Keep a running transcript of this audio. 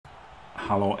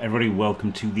Hello everybody,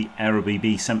 welcome to the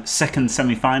EireBB second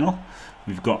semi-final.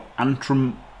 We've got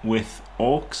Antrm with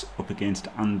Orcs up against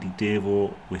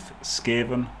Davo with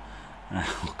Skaven.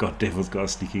 Oh god, Davo's got a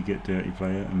sneaky get dirty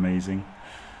player, amazing.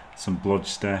 Some Blodge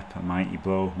Step, a Mighty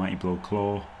Blow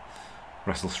Claw,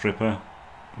 Wrestle Stripper,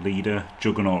 Leader,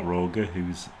 Juggernaut Roger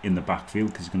who's in the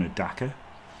backfield because he's going to Daka.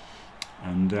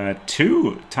 And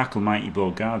two Tackle Mighty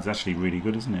Blow guards, actually really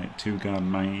good, isn't it? Two guard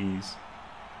Mighties.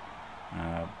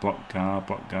 Block guard,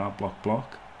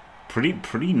 block.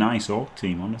 Pretty nice Orc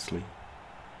team, honestly.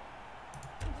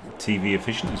 TV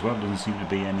efficient as well, doesn't seem to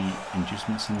be any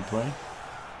inducements in the play.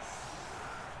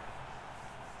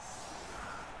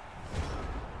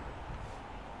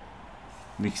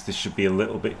 At least this should be a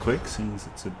little bit quick since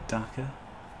it's a Daka.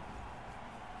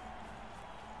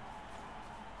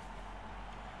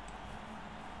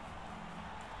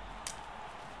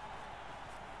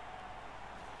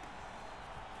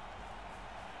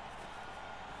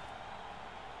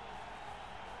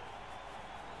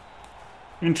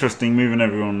 Interesting, moving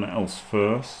everyone else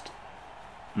first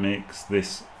makes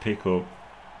this pickup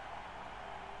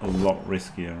a lot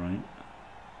riskier, right?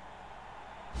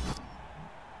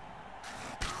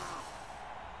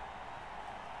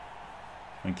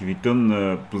 Like if he'd done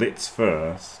the blitz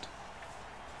first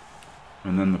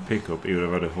and then the pickup, he would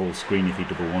have had a whole screen if he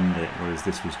double won it, whereas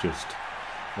this was just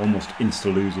almost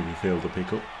insta-lose if he failed the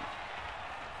pickup.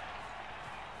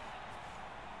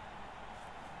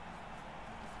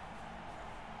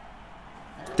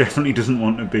 Definitely doesn't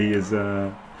want to be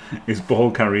his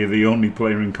ball carrier, the only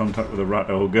player in contact with a rat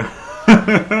ogre.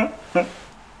 But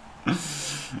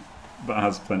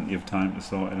has plenty of time to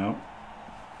sort it out.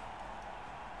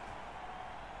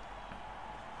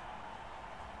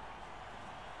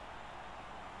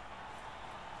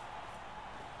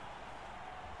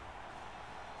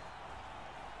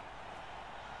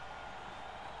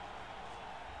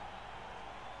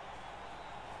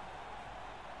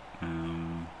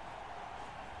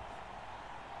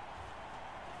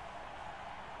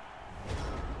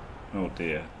 Oh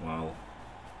dear, well,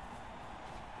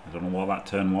 I don't know what that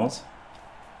turn was.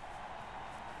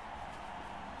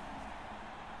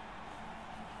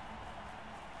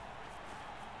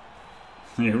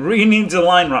 He really needs a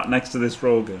line rat next to this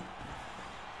Roger.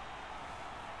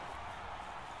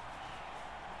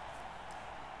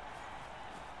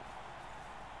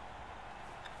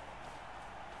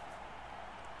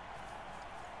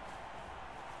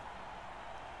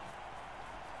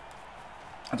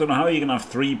 I don't know how you can have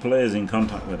three players in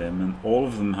contact with him and all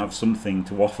of them have something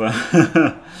to offer.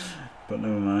 But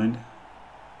never mind.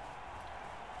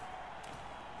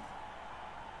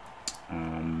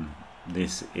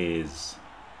 This is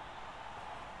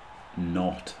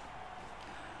not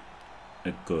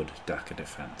a good Daka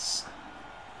defense.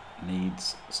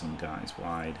 Needs some guys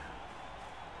wide.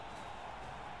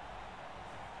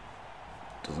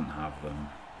 Doesn't have them.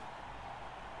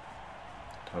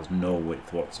 It has no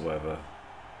width whatsoever.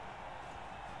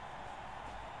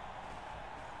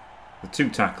 The two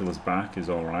tacklers back is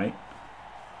alright,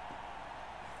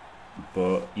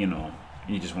 but you know,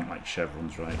 you just want like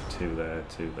chevrons, right? Two there,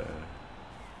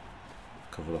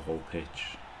 cover the whole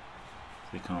pitch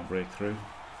so you can't break through.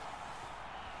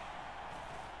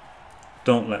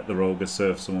 Don't let the Roger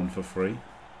serve someone for free.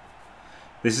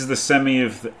 This is the semi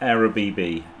of the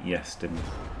EireBB. Yes, didn't.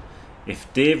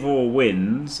 If Davo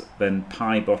wins, then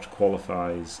Pybot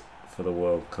qualifies for the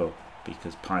World Cup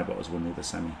because Pybot has won the other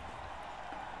semi.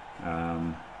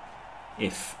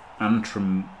 If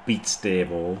Antrm beats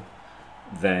Davo,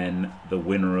 then the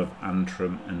winner of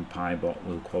Antrm and Pybot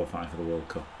will qualify for the World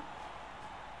Cup.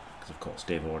 Because of course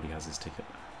Davo already has his ticket.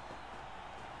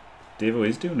 Davo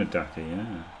is doing a Daka,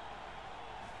 yeah.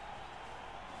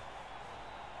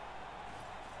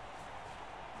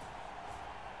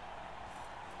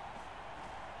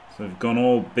 So we've gone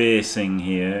all basing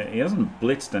here. He hasn't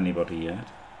blitzed anybody yet.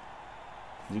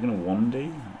 Is he going to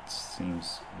 1D? That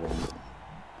seems wrong.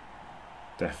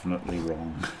 Definitely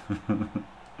wrong.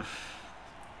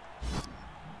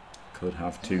 Could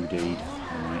have 2D'd.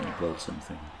 I might blow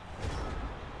something.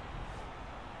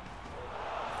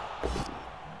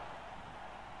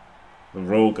 The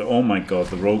Roger, oh my god,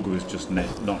 the Roger was just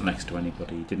not next to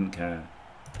anybody. He didn't care.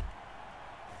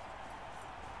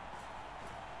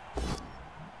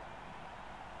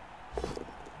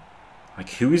 Like,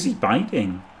 who is he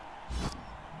biting?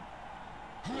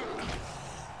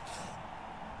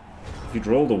 If he'd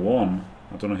rolled a 1,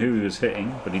 I don't know who he was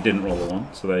hitting, but he didn't roll a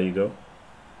 1, so there you go.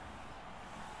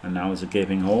 And now there's a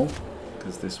gaping hole,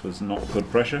 because this was not good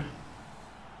pressure.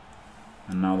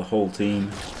 And now the whole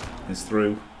team is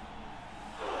through.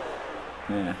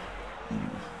 Yeah.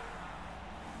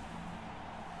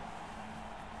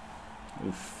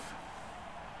 Oof.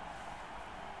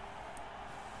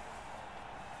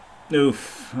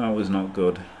 Oof, that was not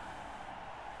good.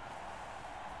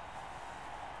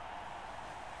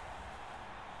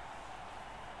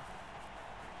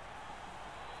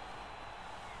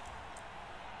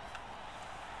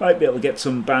 Might be able to get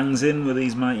some bangs in with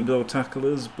these mighty blow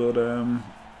tacklers, but the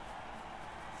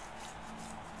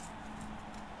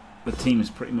team is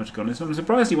pretty much gone. So I'm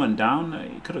surprised he went down.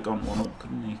 He could have gone one up,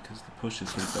 couldn't he? Because the push is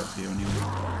so bad here anyway.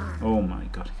 Oh my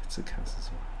god, he gets a cast as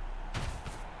well.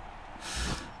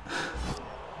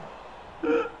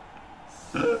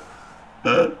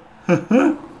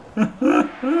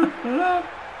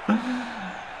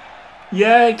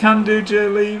 Yeah, it can do,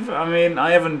 J-Leave. I mean,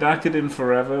 I haven't Dakkered in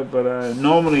forever, but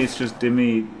normally it's just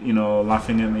Dimmy, you know,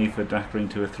 laughing at me for Dackering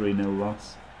to a 3-0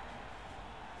 loss.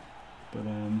 But,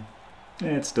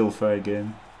 yeah, it's still fair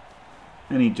game.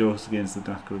 Any jokes against the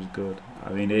Dacker is good. I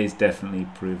mean, it is definitely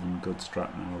proven good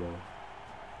strat now, though.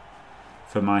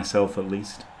 For myself, at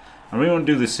least. I really want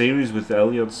to do the series with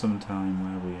Elliot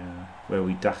sometime, where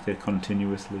we Dacker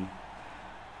continuously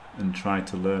and try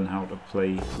to learn how to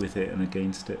play with it and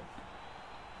against it.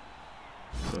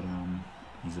 But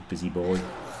he's a busy boy.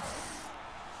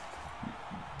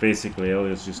 Basically,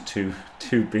 Elliot's just too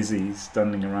busy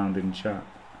standing around in chat,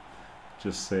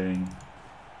 just saying,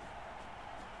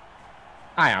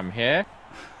 I am here.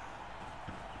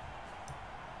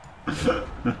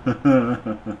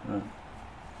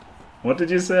 What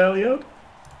did you say, Elliot?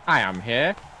 I am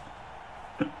here.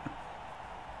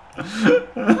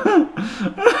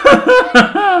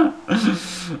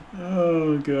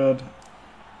 Oh god.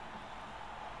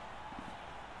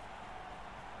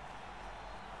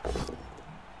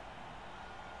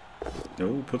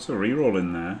 Oh, puts a reroll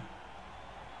in there.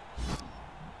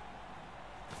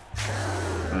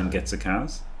 And gets a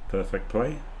Kaz. Perfect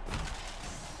play.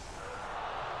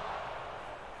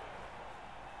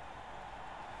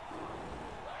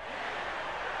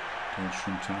 Dodge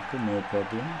from tackle, no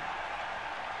problem.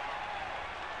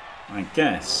 I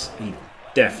guess he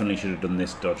definitely should have done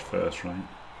this dodge first, right?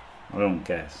 I don't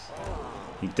guess.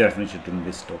 He definitely should have done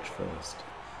this dodge first.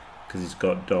 Because he's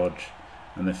got dodge,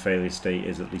 and the failure state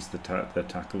is at least the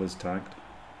tackle is tagged.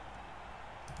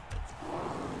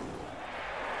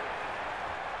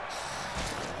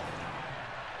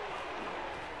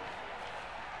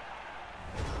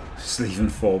 Just leaving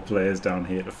 4 players down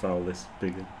here to foul this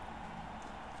bigger.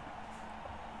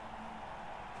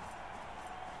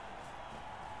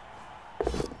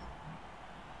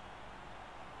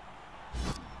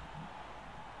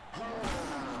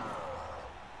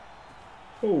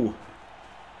 Oh.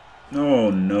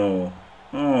 Oh no.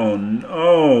 Oh no.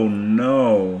 Oh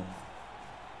no.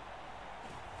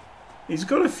 He's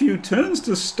got a few turns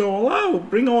to stall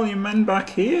out. Bring all your men back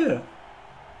here.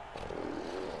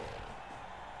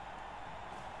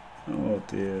 Oh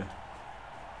dear.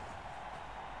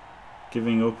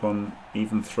 Giving up on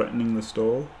even threatening the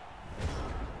stall.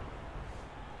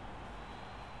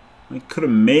 He could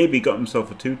have maybe got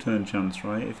himself a 2-turn chance,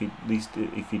 right? If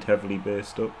he'd heavily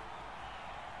based up.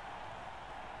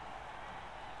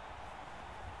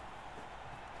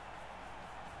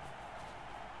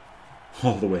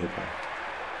 All the way back.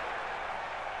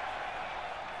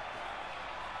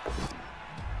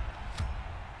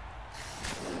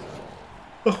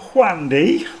 Oh,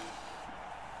 Wandy.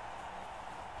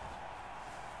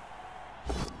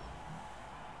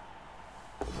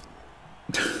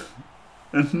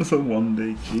 Another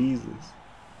Wandy, Jesus.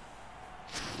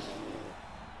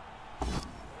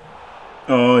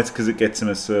 Oh, it's because it gets him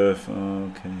a surf.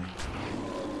 Oh, okay.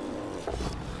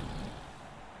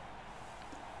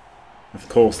 Of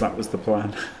course, that was the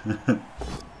plan.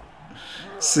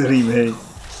 Silly me.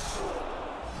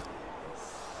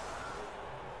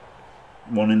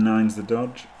 1 in 9's the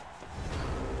dodge,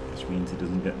 which means he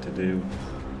doesn't get to do.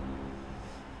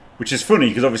 Which is funny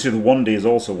because obviously the 1D is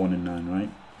also 1 in 9, right?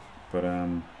 But I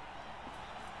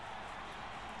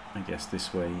guess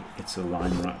this way it's a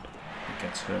line rat that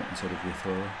gets hurt instead of your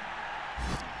thrower.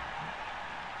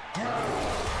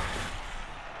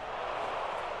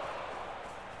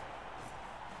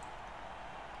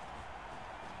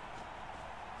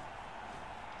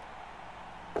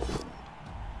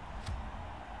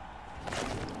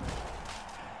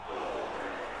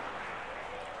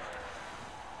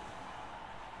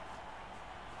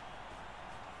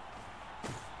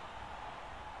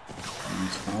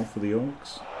 For the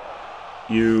Orcs.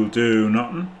 You do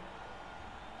nothing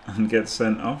and get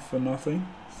sent off for nothing.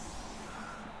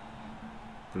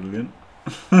 Brilliant.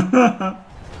 I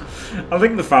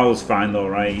think the foul's fine though,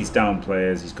 right? He's down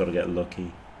players, he's got to get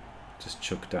lucky. Just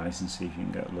chuck dice and see if you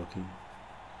can get lucky.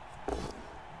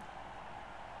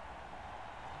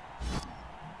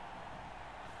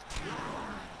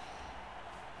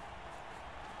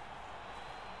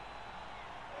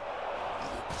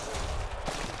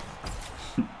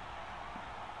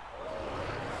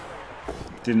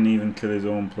 Didn't even kill his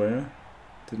own player.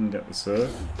 Didn't get the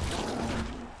serve.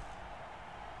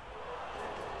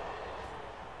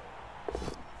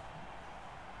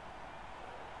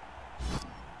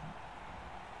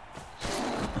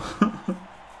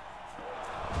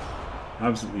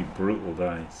 Absolutely brutal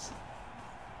dice.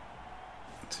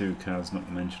 2 cards, not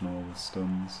to mention all the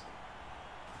stuns.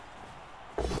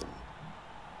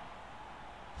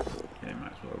 Yeah,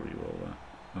 might as well re-roll that.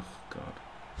 Oh god.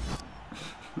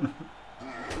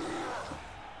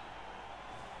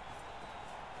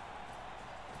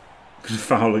 Could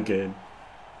foul again.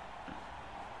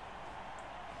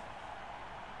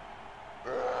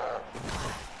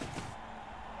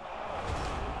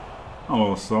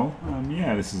 Oh, so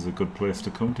yeah, this is a good place to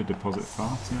come to deposit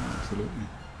farts. Yeah, absolutely.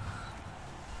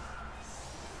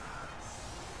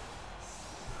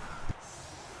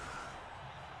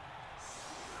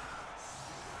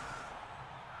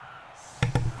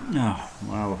 Oh,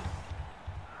 well.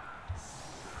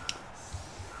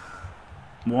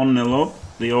 1-0 up.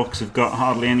 The Orcs have got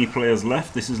hardly any players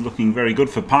left. This is looking very good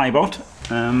for Piebot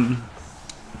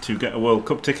to get a World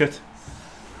Cup ticket.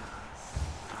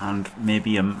 And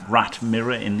maybe a rat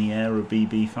mirror in the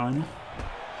EireBB final.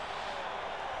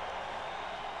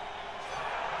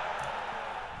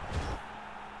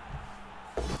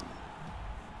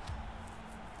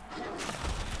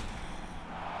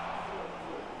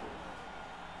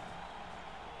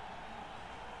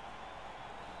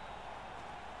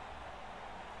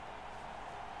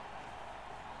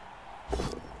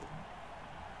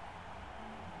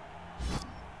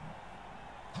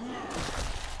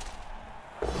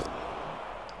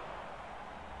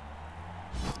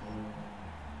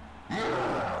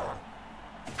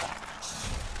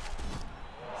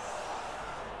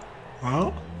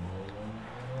 Well,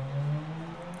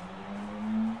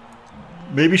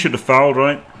 maybe should have fouled,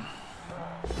 right?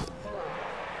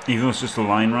 Even though it's just a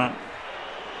line rat.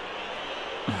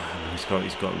 He's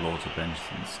got loads of bench.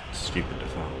 It's stupid to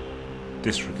foul.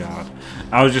 Disregard.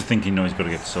 I was just thinking, no, he's got to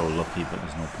get so lucky, but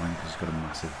there's no point because he's got a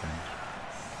massive bench.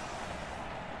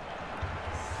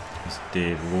 It's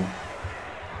Davo.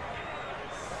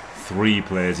 3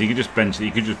 players. He could just bench.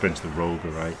 He could just bench the Roger,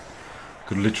 right?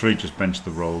 Could literally just bench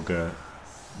the Roger,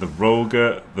 the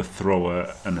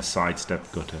thrower, and a sidestep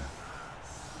gutter.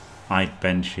 I'd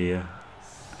bench here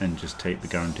and just take the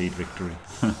guaranteed victory.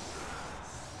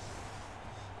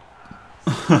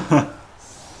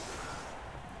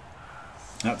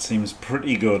 That seems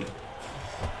pretty good,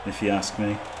 if you ask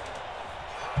me.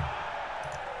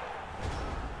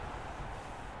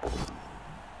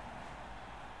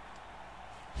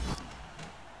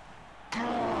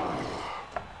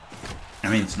 I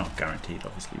mean, it's not guaranteed,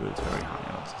 obviously, but it's very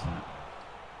high odds, isn't it?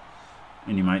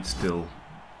 And you might still,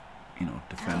 you know,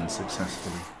 defend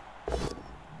successfully.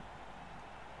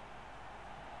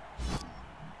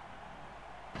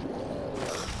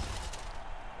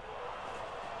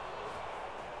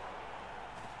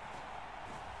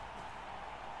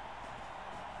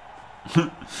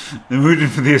 They're moving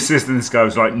for the assist, and this guy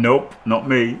was like, "Nope, not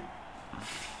me."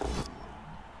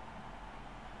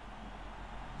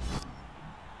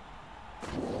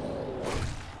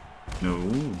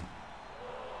 No.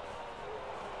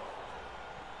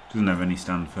 Doesn't have any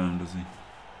stand firm, does he?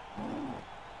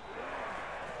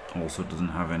 Also doesn't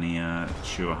have any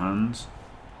sure hands.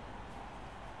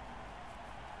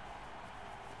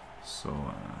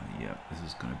 So, yeah, this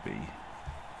is going to be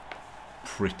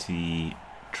pretty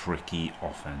tricky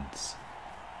offense.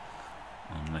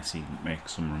 Unless he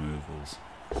makes some removals.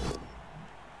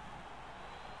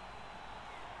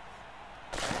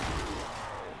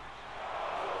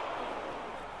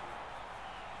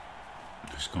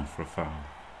 Just gone for a foul.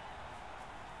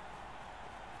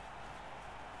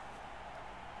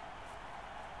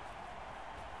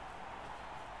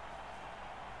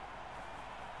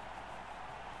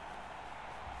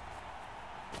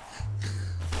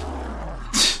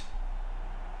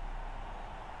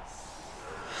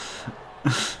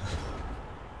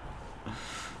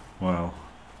 Well,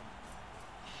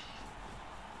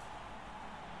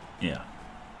 yeah.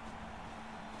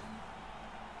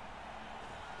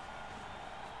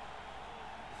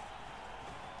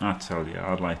 I tell you,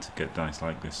 I'd like to get dice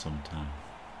like this sometime.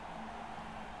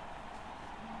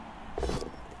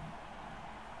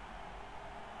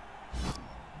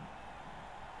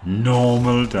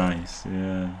 Normal dice,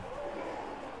 yeah.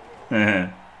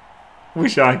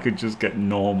 Wish I could just get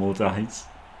normal dice.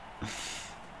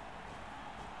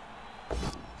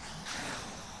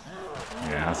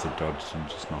 Yeah, that's a dodge and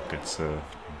just not get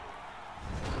served.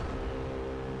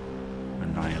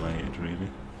 Annihilated, really.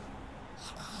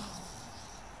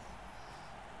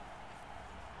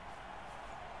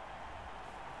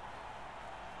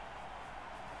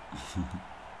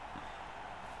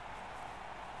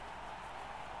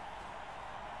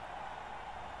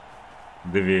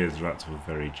 Livier's rats were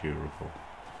very durable.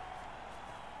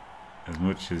 As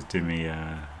much as Dimmy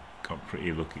got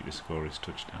pretty lucky to score his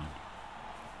touchdown.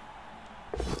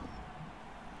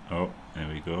 Oh, there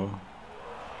we go.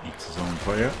 Eats his own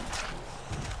player.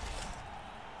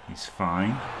 He's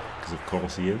fine, because of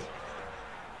course he is.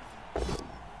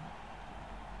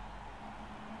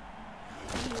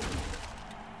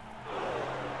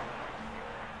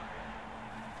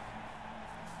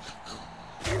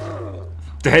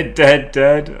 Dead, dead,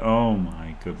 dead. Oh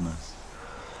my goodness.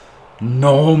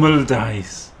 Normal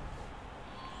dice.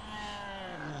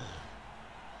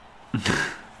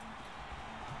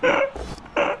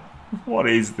 What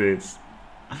is this?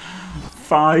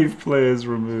 5 players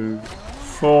removed.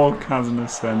 4 Kazan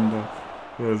Ascender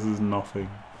versus nothing.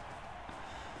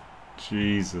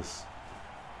 Jesus.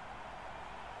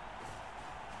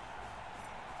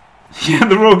 Yeah,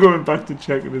 they're all going back to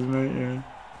check with his mate, yeah.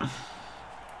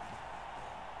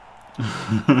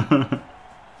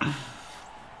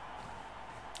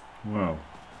 Well,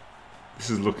 this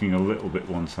is looking a little bit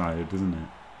one-sided, isn't it?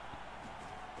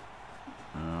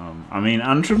 I mean,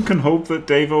 Antrm can hope that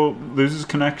Davo loses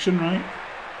connection, right?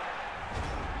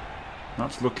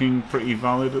 That's looking pretty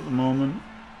valid at the moment.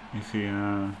 If he,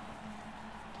 oh,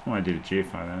 I did a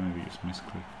J5 there, maybe just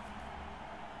misclick.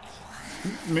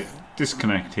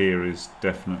 Disconnect here is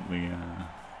definitely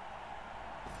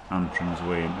Antrm's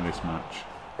way into this match.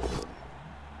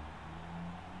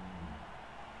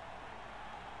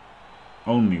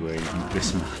 Only way into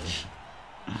this match.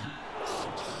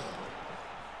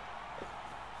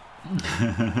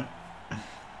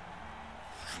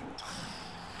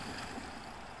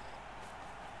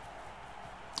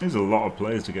 There's a lot of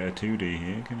players to get a 2D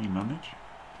here. Can he manage?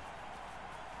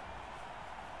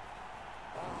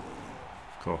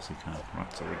 Of course he can.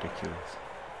 Rats are ridiculous.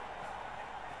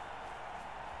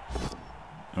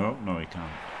 Oh, no he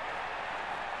can't.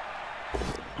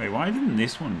 Wait, why didn't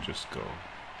this one just go?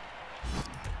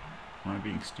 Am I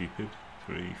being stupid?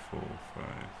 3, 4, 5,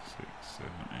 6,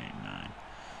 7, 8, 9.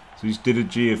 So he just did a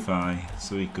GFI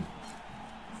so he could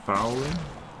foul him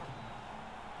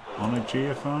on a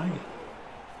GFI?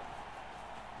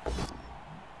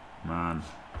 Man.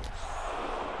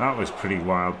 That was pretty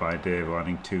wild by Davo,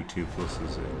 adding 2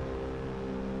 2+s in.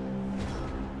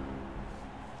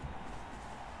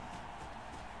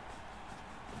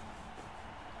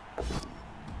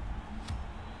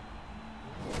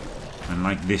 And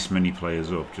like this many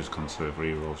players up, just conserve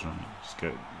rerolls, right? Just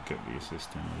get the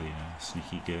assist in with the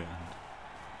sneaky gate and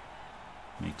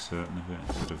make certain of it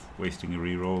instead of wasting a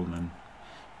reroll and then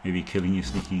maybe killing your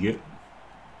sneaky gate.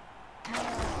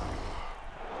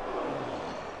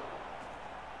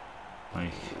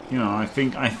 Like, you know, I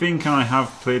think I have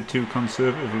played too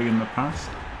conservatively in the past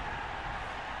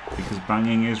because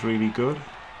banging is really good,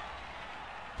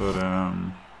 but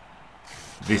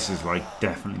this is like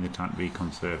definitely the time to be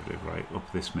conservative, right?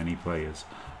 Up this many players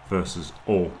versus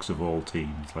orcs of all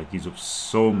teams. Like, he's up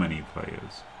so many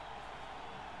players.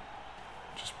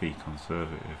 Just be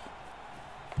conservative.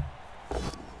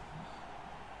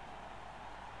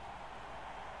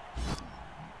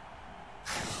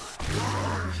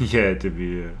 Yeah, to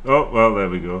be. Oh well, there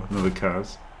we go. Another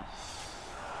Kaz.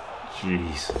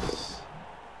 Jesus.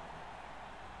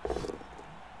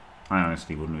 I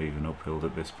honestly wouldn't have even uphilled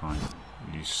at this point.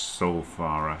 He's so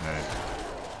far ahead.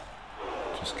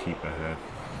 Just keep ahead.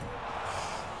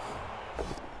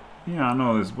 Yeah, I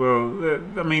know this. Well,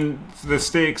 I mean, the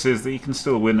stakes is that you can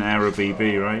still win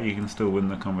EireBB, right? You can still win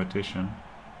the competition.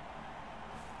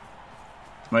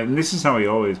 Like, and this is how he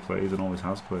always plays and always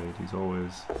has played. He's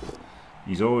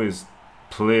always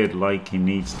played like he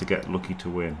needs to get lucky to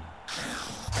win.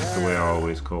 That's the way I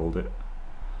always called it.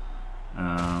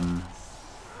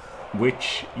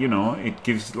 Which, you know, it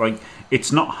gives, like,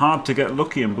 it's not hard to get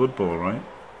lucky in Blood Bowl, right?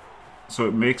 So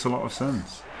it makes a lot of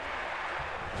sense.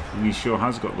 And he sure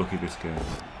has got lucky this game.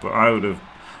 But I would have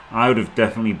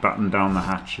definitely battened down the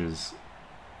hatches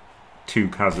 2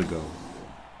 Kaz ago.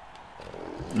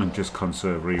 And just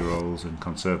conserve rerolls and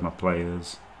conserve my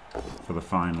players for the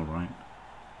final, right?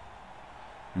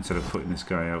 Instead of putting this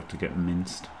guy out to get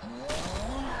minced.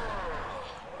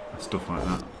 And stuff like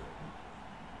that.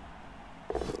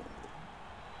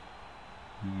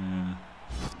 Yeah.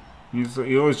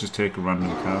 You always just take a random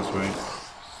Kaz, right?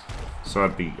 So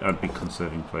I'd be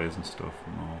conserving players and stuff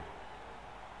and all.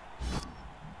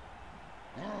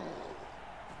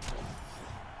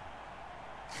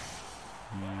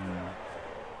 Yeah.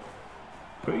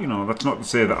 But you know, that's not to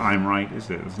say that I'm right,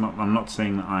 is it? I'm not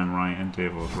saying that I'm right and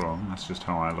Davo's wrong. That's just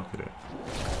how I look at it.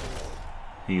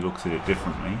 he looks at it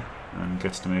differently and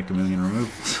gets to make a million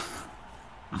removals.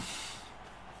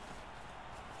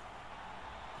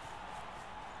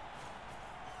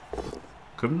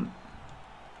 Couldn't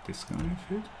this guy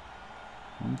fit?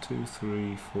 1, 2,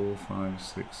 3, 4, 5,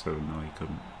 6, 7. No, he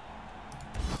couldn't.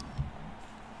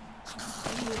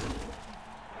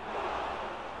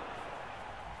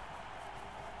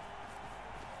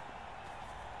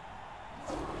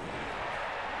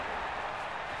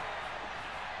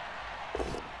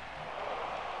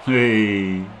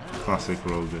 Hey, classic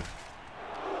Roger.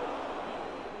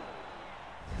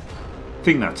 I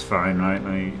think that's fine, right?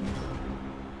 Like,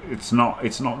 it's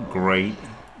not great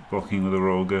blocking with a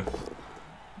Roger,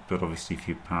 but obviously if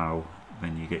you POW,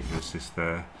 then you get your assist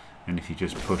there, and if you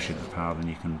just push into POW, then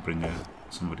you can bring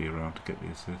somebody around to get the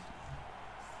assist.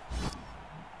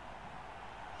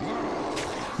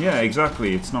 Yeah,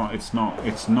 exactly. It's not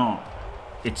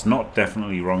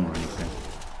definitely wrong or anything.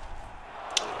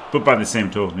 But by the same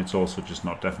token, it's also just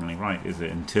not definitely right, is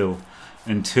it?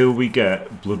 Until we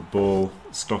get Blood Bowl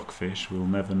Stockfish, we'll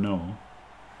never know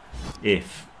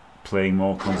if playing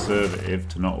more conservative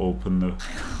to not open the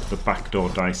backdoor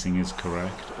dicing is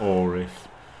correct, or if,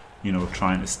 you know,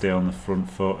 trying to stay on the front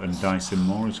foot and dicing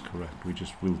more is correct.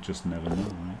 We'll just never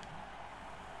know, right?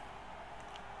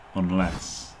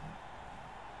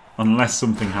 Unless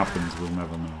something happens, we'll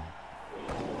never know.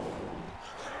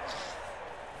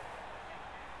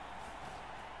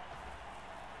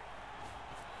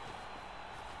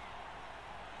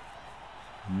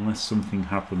 Unless something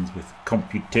happens with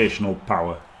computational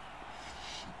power.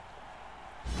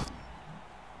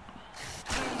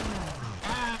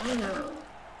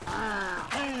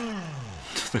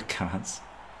 The cats.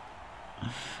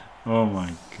 Oh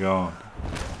my god.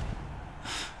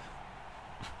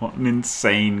 What an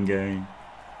insane game.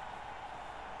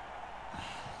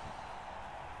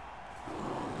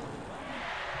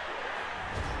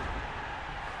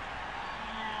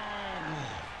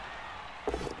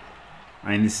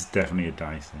 I mean, this is definitely a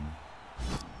dicing.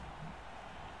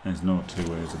 There's no two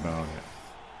ways about it.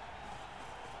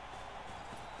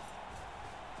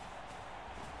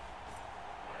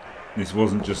 This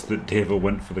wasn't just that Davo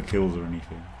went for the kills or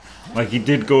anything. Like, he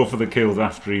did go for the kills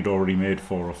after he'd already made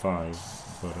 4 or 5.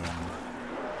 But,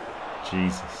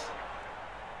 Jesus.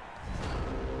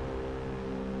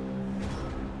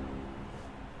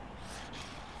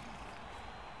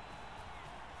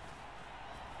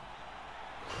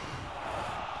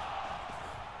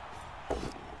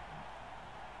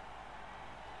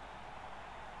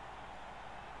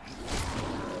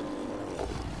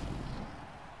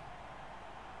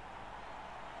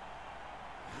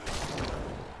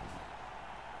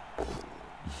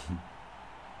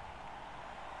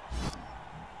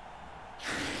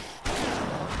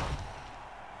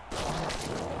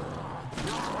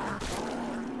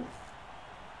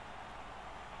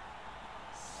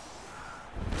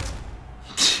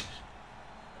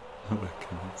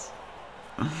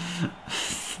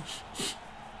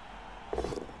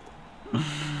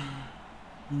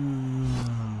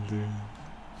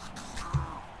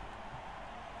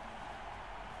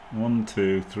 One,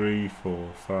 2, 3, 4,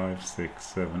 5, 6,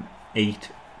 7, 8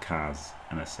 Kaz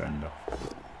and a send off.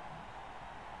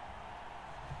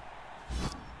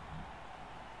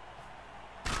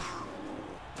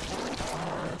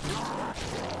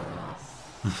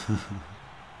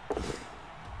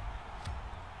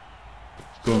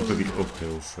 Going for the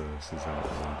uphill serves is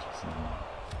outrageous.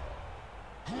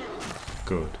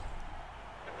 Good.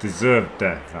 Deserved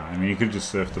death. I mean, he could just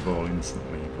surf the ball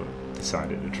instantly, but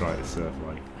decided to try to surf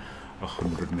like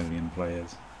 100 million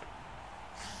players.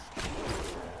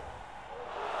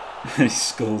 He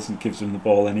skulls and gives him the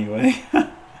ball anyway.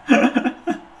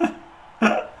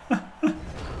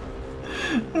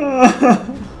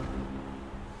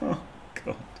 Oh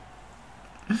god.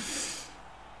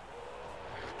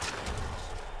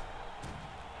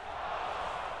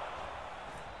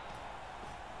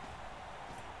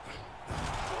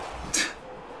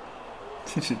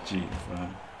 Such a GFI.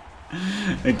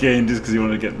 Again, just because you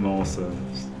want to get more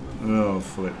serves. Oh,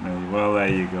 flip me. Well, there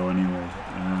you go anyway.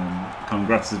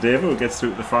 Congrats to Davo, who gets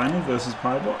through to the final versus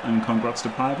Piebot, and congrats to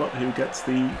Piebot, who gets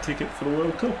the ticket for the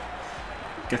World Cup.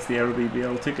 Gets the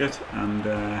EireBBL ticket, and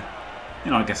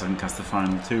you know, I guess I can cast the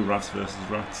final too, Rats versus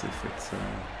Rats, if it's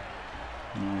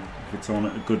you know, if it's on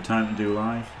at a good time to do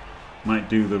live. Might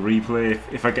do the replay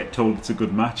if I get told it's a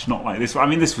good match, not like this. I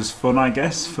mean, this was fun, I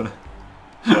guess, for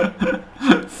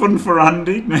fun for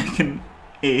Andy, making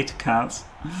 8 cats.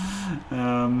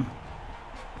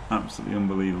 Absolutely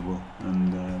unbelievable,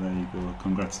 and there you go.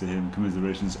 Congrats to him.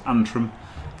 Commiserations, Antrm.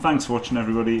 Thanks for watching,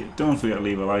 everybody. Don't forget to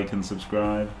leave a like and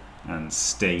subscribe, and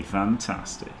stay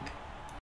fantastic.